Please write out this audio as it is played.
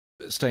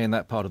stay in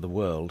that part of the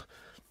world,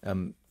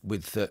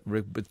 with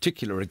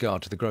particular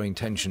regard to the growing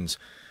tensions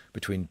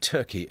between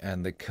Turkey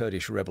and the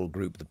Kurdish rebel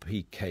group, the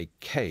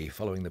PKK,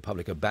 following the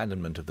public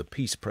abandonment of the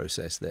peace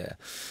process there.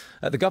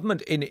 The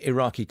government in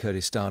Iraqi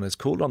Kurdistan has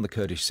called on the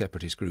Kurdish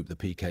separatist group, the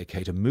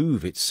PKK, to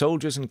move its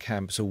soldiers and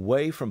camps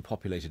away from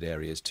populated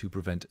areas to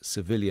prevent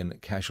civilian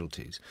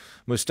casualties.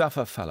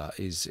 Mustafa Fallah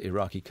is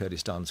Iraqi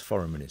Kurdistan's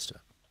foreign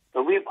minister.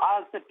 We've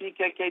asked the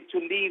PKK to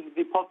leave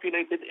the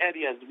populated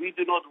areas. We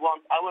do not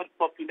want our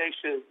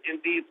populations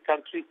in these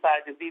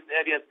countryside, in these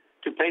areas,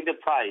 to pay the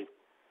price.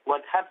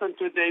 What happened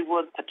today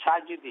was a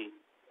tragedy.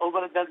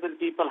 Over a dozen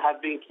people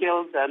have been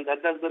killed and a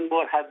dozen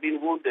more have been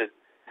wounded.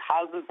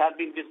 Houses have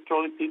been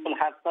destroyed, people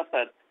have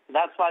suffered.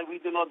 That's why we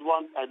do not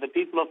want the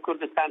people of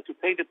Kurdistan to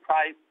pay the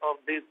price of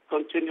this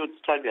continued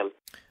struggle.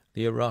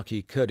 The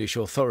Iraqi Kurdish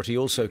Authority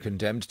also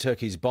condemned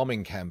Turkey's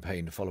bombing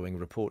campaign following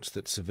reports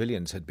that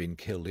civilians had been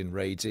killed in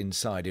raids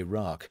inside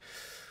Iraq.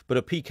 But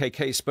a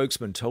PKK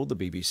spokesman told the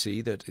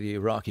BBC that the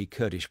Iraqi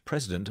Kurdish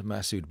president,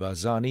 Masoud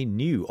Barzani,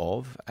 knew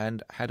of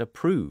and had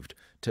approved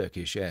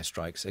Turkish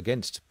airstrikes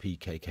against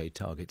PKK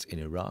targets in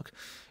Iraq.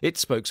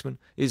 Its spokesman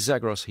is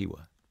Zagros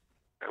Hiwa.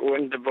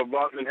 When the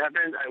bombardment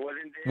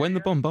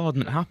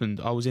happened,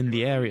 I was in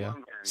the area.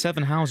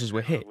 7 houses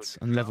were hit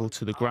and levelled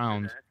to the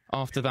ground.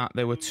 After that,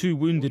 there were 2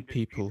 wounded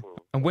people.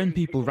 And when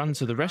people ran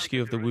to the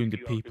rescue of the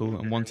wounded people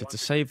and wanted to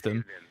save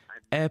them,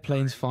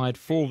 airplanes fired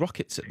 4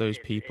 rockets at those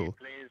people.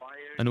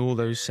 And all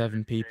those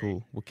 7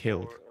 people were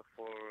killed.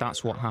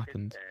 That's what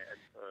happened.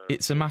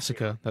 It's a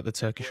massacre that the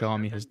Turkish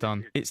army has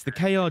done. It's the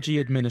KRG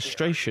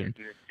administration,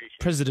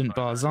 President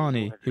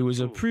Barzani, who has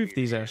approved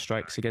these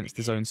airstrikes against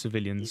his own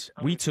civilians.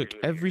 We took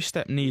every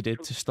step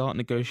needed to start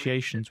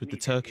negotiations with the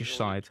Turkish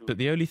side, but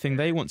the only thing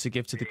they want to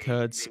give to the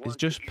Kurds is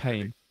just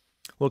pain.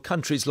 Well,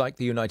 countries like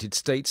the United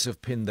States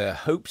have pinned their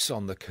hopes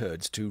on the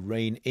Kurds to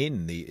rein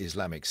in the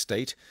Islamic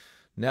State.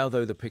 Now,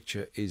 though, the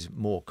picture is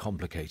more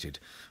complicated.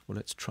 Well,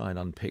 let's try and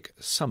unpick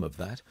some of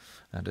that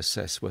and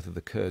assess whether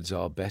the Kurds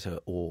are better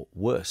or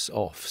worse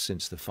off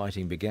since the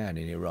fighting began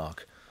in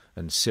Iraq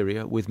and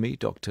Syria. With me,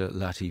 Dr.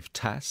 Latif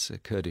Tas, a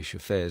Kurdish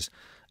affairs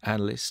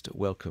analyst.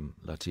 Welcome,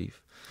 Latif.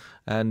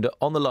 And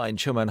on the line,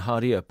 Choman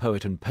Hadi, a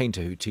poet and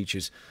painter who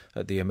teaches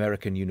at the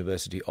American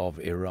University of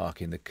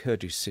Iraq in the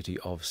Kurdish city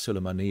of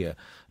Sulaymaniyah.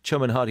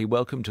 Choman Hadi,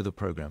 welcome to the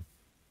programme.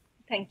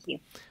 Thank you.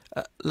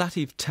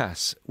 Latif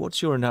Tas,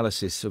 what's your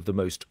analysis of the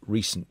most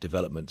recent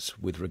developments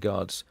with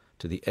regards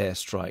to the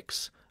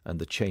airstrikes and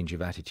the change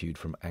of attitude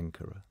from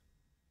Ankara?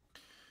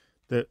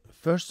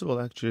 First of all,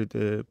 actually,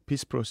 the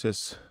peace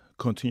process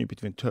continued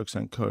between Turks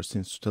and Kurds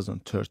since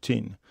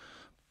 2013.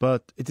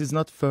 But it is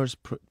not first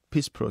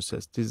peace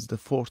process. This is the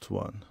 4th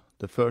one.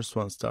 The first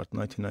one started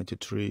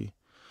 1993,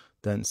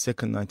 then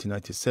second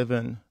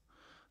 1997,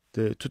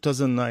 the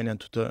 2009 and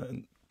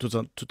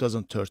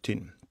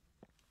 2013.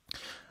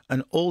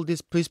 And all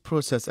this peace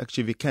process,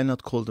 actually, we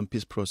cannot call them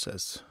peace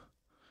process.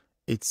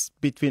 It's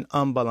between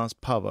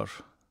unbalanced power,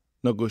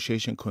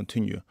 negotiation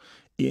continue.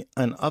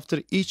 And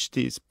after each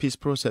this peace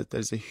process, there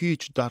is a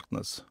huge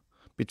darkness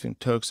between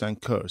Turks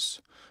and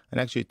Kurds. And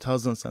actually,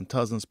 thousands and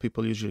thousands of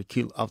people usually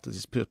killed after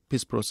this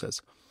peace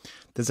process.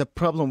 There's a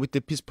problem with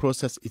the peace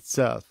process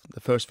itself.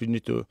 The first we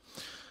need to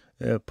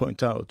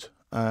point out.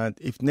 And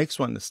if next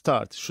one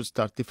should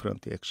start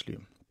differently, actually.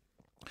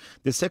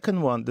 The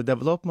second one, the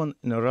development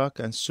in Iraq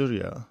and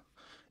Syria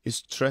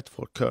is threat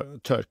for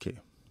Turkey.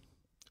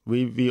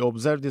 We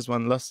observed this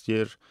one last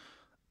year,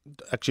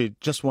 actually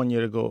just 1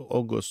 year ago,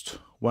 August,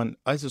 when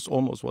ISIS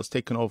almost was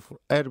taken over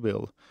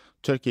Erbil.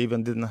 Turkey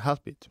even didn't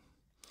help it.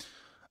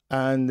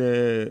 And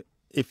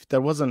if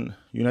there wasn't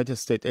United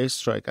States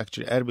airstrike,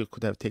 actually Erbil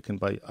could have taken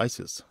by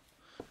ISIS.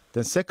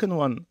 The second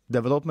one,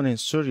 development in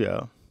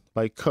Syria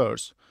by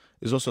Kurds,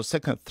 is also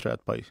second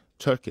threat by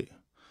Turkey.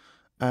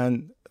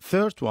 And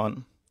third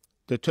one,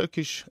 the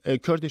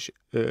Kurdish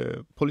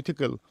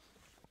political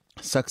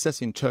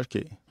success in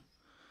Turkey.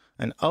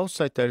 And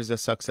outside there is a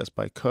success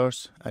by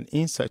Kurds, and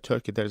inside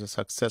Turkey there is a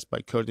success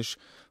by Kurdish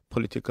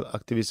political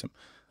activism.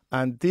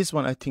 And this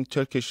one, I think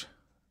Turkish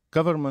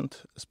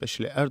government,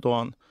 especially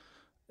Erdogan,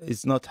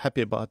 is not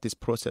happy about this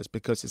process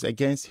because it's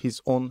against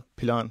his own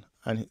plan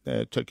and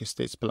Turkish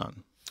state's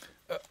plan.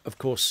 Of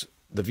course,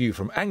 the view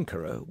from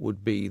Ankara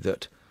would be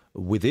that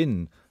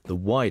within the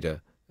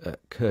wider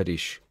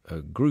Kurdish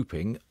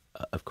grouping,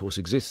 of course,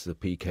 exists the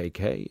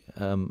PKK,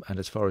 and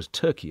as far as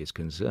Turkey is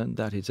concerned,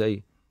 that is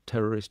a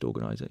terrorist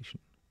organisation.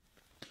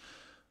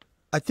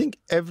 I think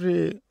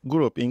every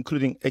group,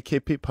 including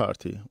AKP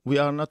party, we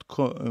are not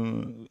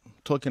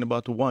talking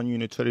about one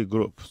unitary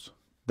group.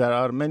 There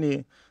are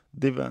many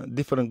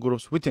different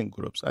groups within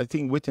groups. I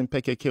think within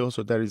PKK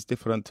also there is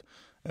different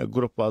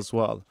group as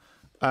well.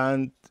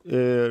 And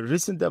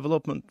recent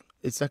development,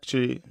 it's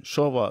actually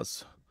show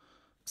us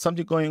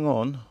something going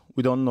on.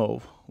 We don't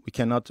know. We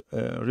cannot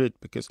read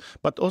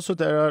but also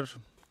there are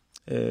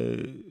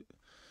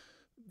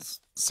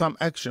some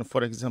action,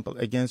 for example,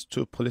 against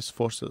 2 police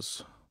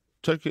forces.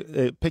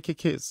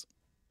 PKK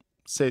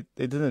said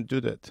they didn't do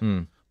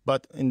that,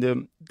 but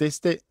they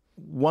stay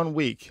 1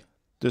 week.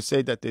 to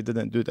say that they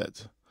didn't do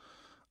that.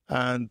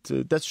 And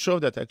that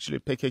shows that actually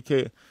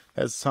PKK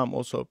has some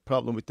also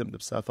problem with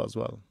themselves as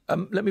well.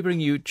 Let me bring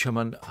you,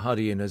 Chaman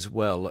Hadi, in as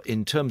well.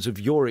 In terms of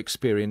your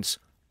experience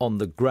on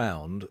the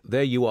ground,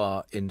 there you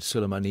are in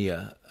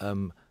Sulaymaniyah.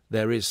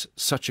 There is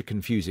such a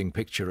confusing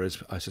picture,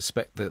 as I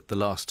suspect that the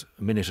last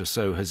minute or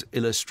so has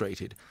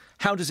illustrated.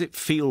 How does it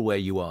feel where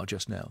you are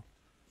just now?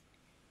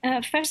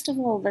 First of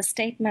all, the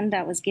statement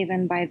that was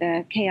given by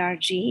the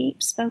KRG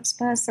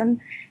spokesperson,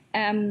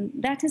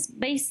 that is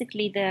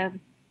basically the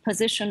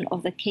position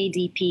of the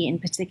KDP in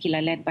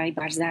particular, led by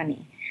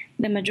Barzani.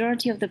 The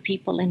majority of the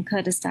people in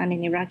Kurdistan,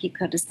 in Iraqi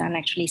Kurdistan,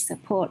 actually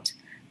support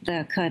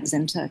the Kurds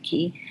in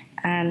Turkey,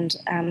 and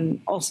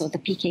also the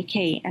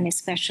PKK, and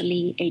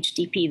especially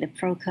HDP, the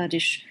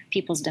pro-Kurdish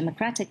People's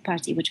Democratic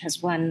Party, which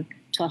has won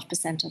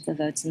 12% of the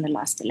votes in the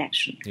last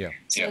election.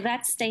 So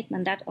that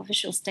statement, that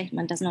official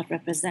statement, does not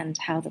represent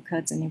how the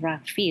Kurds in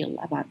Iraq feel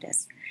about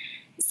this.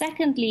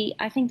 Secondly,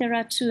 I think there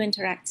are two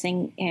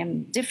interacting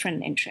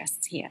different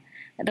interests here.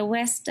 The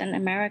West and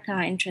America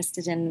are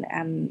interested in,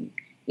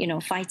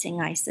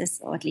 fighting ISIS,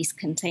 or at least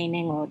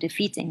containing or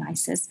defeating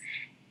ISIS.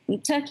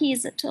 Turkey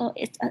is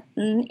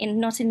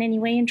not in any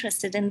way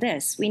interested in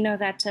this. We know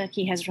that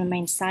Turkey has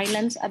remained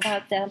silent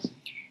about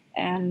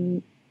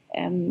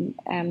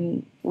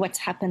what's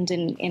happened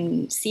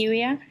in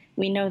Syria.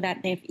 We know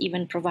that they've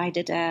even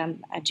provided a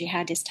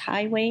jihadist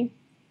highway.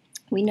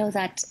 We know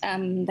that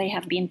they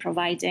have been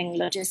providing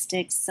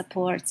logistics,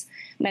 support,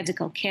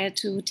 medical care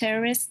to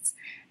terrorists.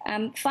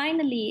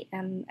 Finally,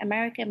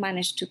 America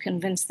managed to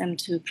convince them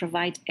to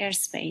provide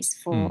airspace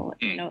for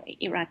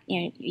Iraq,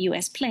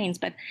 U.S. planes,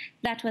 but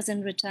that was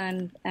in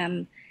return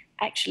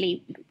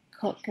actually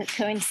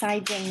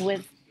coinciding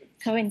with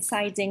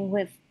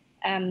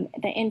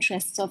the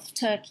interests of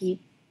Turkey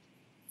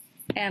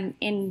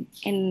in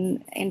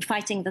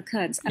fighting the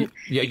Kurds.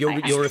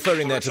 You're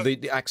referring there to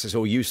the access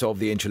or use of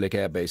the Incirlik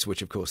Air Base,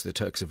 which, of course, the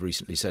Turks have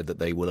recently said that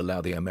they will allow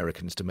the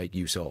Americans to make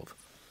use of.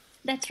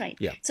 That's right.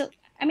 Yeah. So,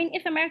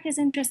 if America is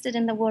interested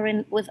in the war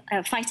with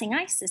fighting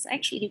ISIS,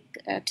 actually,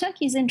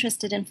 Turkey is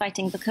interested in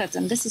fighting the Kurds.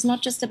 And this is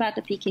not just about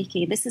the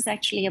PKK. This is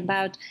actually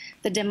about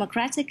the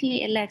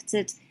democratically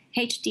elected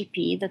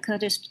HDP, the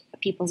Kurdish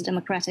People's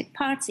Democratic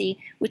Party,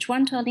 which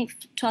won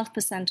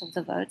 12% of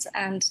the votes.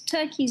 And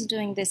Turkey is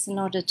doing this in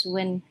order to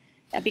win,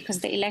 because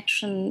the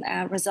election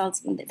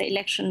the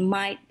election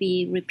might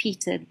be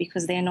repeated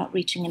because they are not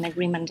reaching an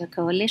agreement, a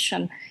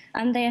coalition.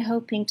 And they are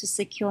hoping to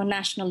secure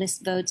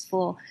nationalist votes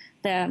for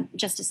the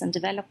Justice and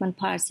Development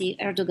Party,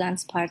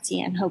 Erdogan's party,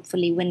 and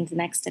hopefully win the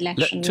next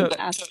election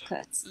without the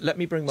Kurds. Let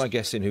me bring my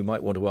guests in who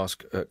might want to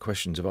ask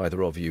questions of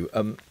either of you.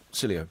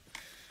 Silio.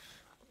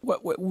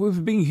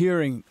 We've been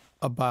hearing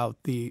about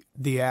the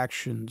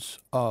actions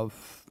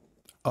of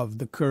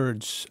the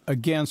Kurds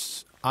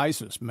against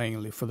ISIS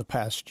mainly for the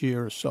past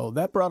year or so.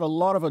 That brought a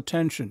lot of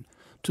attention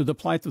to the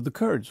plight of the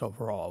Kurds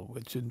overall,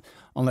 which,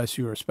 unless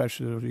you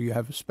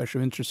have a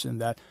special interest in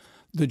that,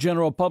 the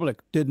general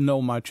public didn't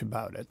know much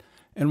about it.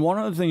 And one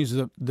of the things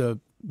that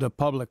the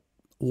public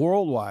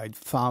worldwide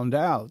found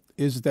out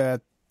is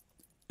that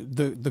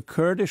the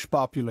Kurdish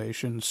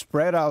population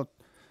spread out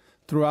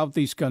throughout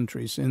these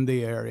countries in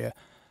the area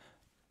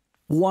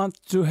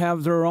want to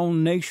have their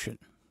own nation,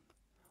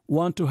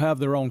 want to have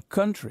their own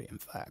country, in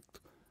fact.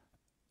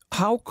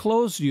 How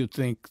close do you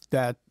think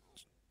that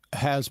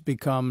has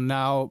become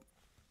now,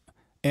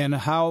 and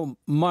how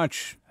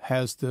much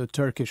has the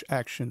Turkish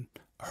action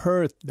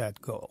hurt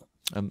that goal?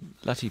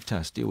 Latif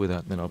Tas, deal with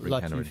that, and then I'll bring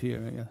Hannah in.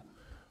 Here,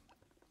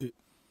 yeah.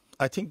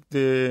 I think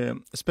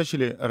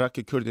especially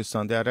Iraqi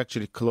Kurdistan, they are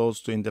actually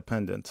close to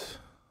independent,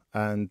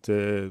 and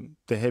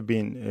they have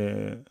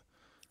been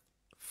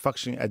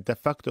functioning a de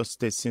facto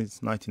state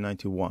since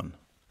 1991,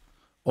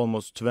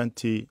 almost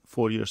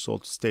 24 years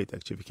old state,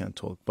 actually, we can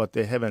talk, but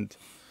they haven't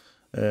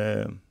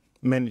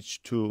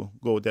managed to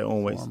go their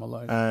own ways.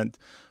 And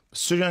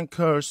Syrian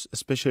Kurds,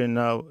 especially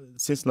now,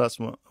 since last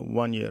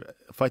 1 year,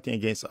 fighting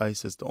against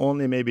ISIS, the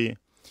only maybe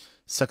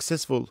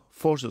successful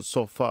forces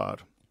so far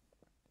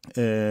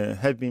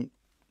have been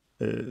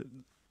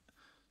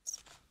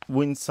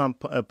win some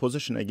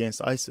position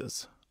against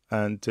ISIS.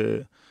 And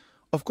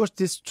of course,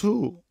 these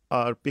two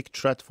are big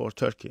threat for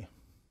Turkey,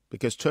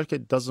 because Turkey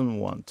doesn't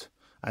want,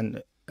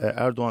 and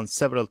Erdogan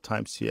several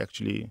times he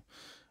actually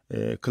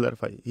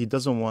clarified, he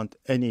doesn't want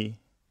any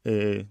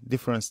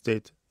different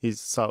state, his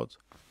south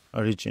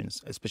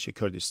regions, especially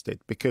Kurdish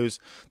state, because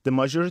the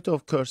majority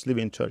of Kurds live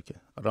in Turkey,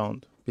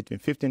 around between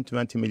 15 to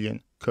 20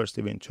 million Kurds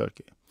live in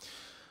Turkey.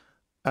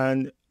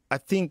 And I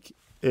think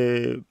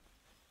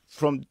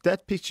from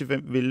that picture,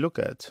 when we look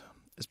at,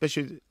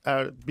 especially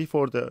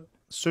before the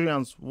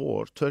Syrian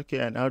war, Turkey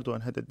and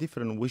Erdogan had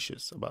different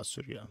wishes about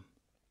Syria.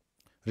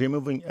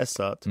 Removing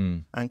Assad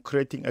and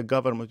creating a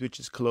government which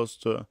is close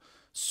to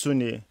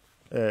Sunni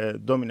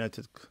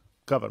dominated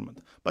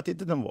government. But it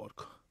didn't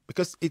work,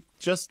 because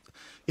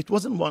it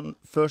wasn't one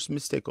first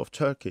mistake of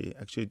Turkey,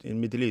 actually, in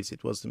Middle East.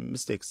 It was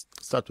mistakes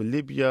start with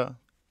Libya,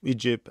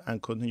 Egypt,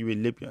 and continue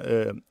with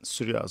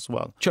Syria as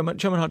well. Chairman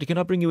Hardy, can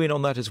I bring you in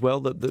on that as well,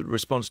 the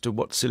response to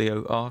what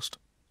Silio asked?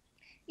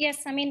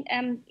 Yes, I mean,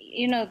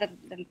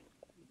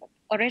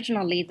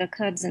 originally, the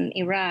Kurds in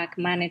Iraq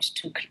managed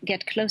to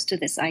get close to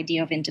this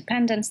idea of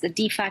independence, the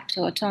de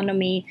facto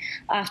autonomy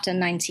after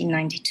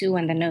 1992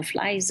 when the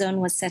no-fly zone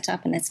was set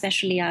up, and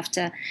especially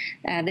after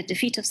the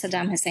defeat of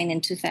Saddam Hussein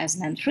in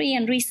 2003,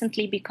 and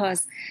recently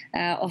because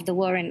of the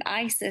war in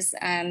ISIS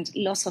and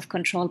loss of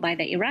control by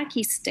the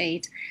Iraqi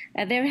state,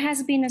 there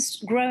has been a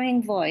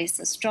growing voice,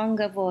 a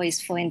stronger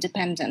voice for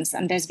independence,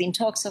 and there's been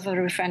talks of a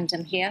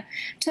referendum here.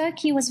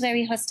 Turkey was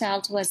very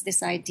hostile towards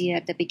this idea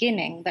at the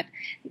beginning, but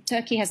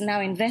Turkey has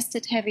now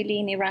invested heavily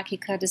in Iraqi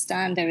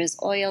Kurdistan. There is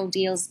oil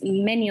deals.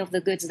 Many of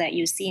the goods that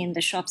you see in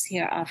the shops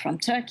here are from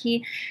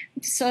Turkey.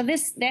 So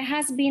there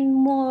has been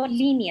more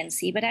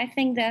leniency, but I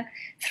think the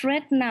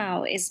threat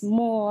now is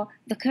more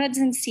the Kurds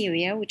in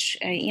Syria, which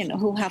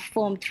who have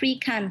formed 3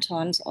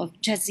 cantons of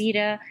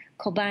Jazeera,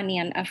 Kobani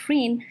and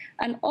Afrin,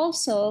 and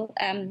also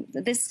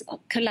this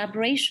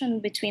collaboration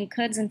between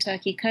Kurds in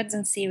Turkey, Kurds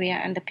in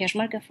Syria, and the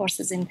Peshmerga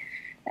forces in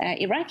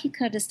Iraqi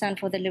Kurdistan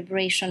for the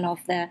liberation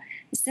of the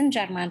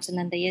Sinjar Mountain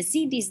and the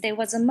Yazidis. There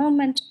was a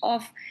moment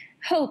of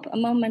hope, a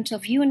moment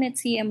of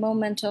unity, a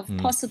moment of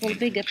possible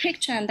bigger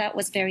picture, and that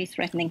was very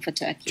threatening for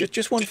Turkey.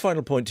 Just one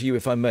final point to you,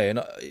 if I may,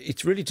 and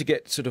it's really to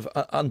get sort of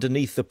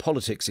underneath the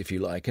politics, if you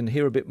like, and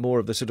hear a bit more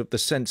of the sort of the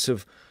sense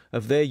of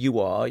there you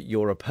are,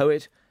 you're a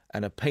poet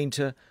and a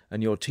painter,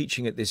 and you're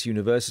teaching at this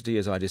university,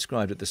 as I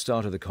described at the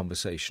start of the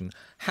conversation.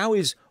 How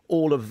is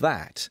all of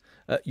that,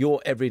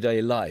 your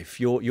everyday life,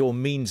 your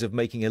means of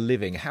making a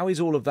living, how is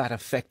all of that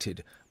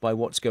affected by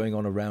what's going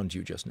on around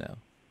you just now?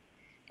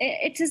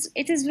 It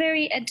is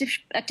very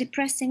a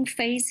depressing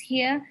phase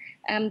here.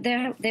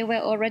 There were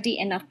already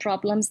enough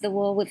problems, the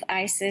war with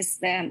ISIS,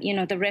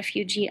 the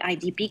refugee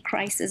IDP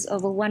crisis.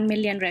 Over 1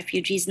 million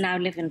refugees now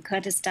live in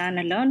Kurdistan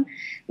alone,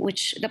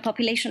 which the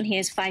population here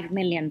is 5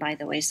 million, by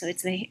the way. So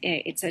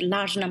it's a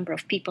large number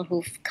of people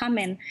who've come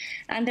in.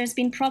 And there's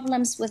been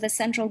problems with the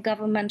central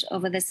government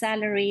over the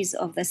salaries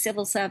of the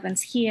civil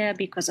servants here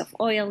because of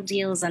oil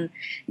deals and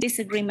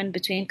disagreement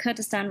between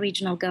Kurdistan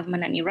regional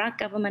government and Iraq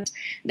government.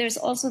 There's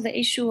also the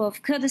issue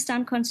of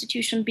Kurdistan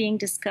constitution being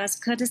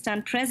discussed,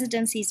 Kurdistan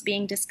presidencies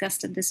being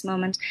discussed at this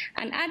moment.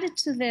 And added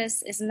to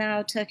this is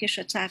now Turkish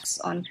attacks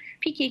on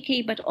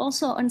PKK, but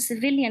also on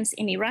civilians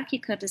in Iraqi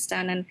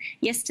Kurdistan. And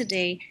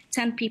yesterday,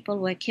 10 people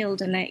were killed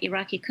in an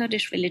Iraqi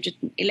Kurdish village,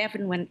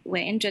 11 were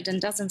injured,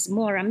 and dozens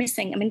more are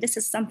missing. I mean, this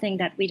is something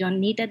that we don't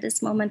need at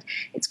this moment.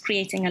 It's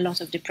creating a lot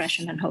of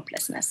depression and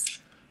hopelessness.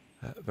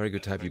 Very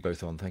good to have you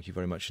both on. Thank you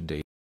very much indeed.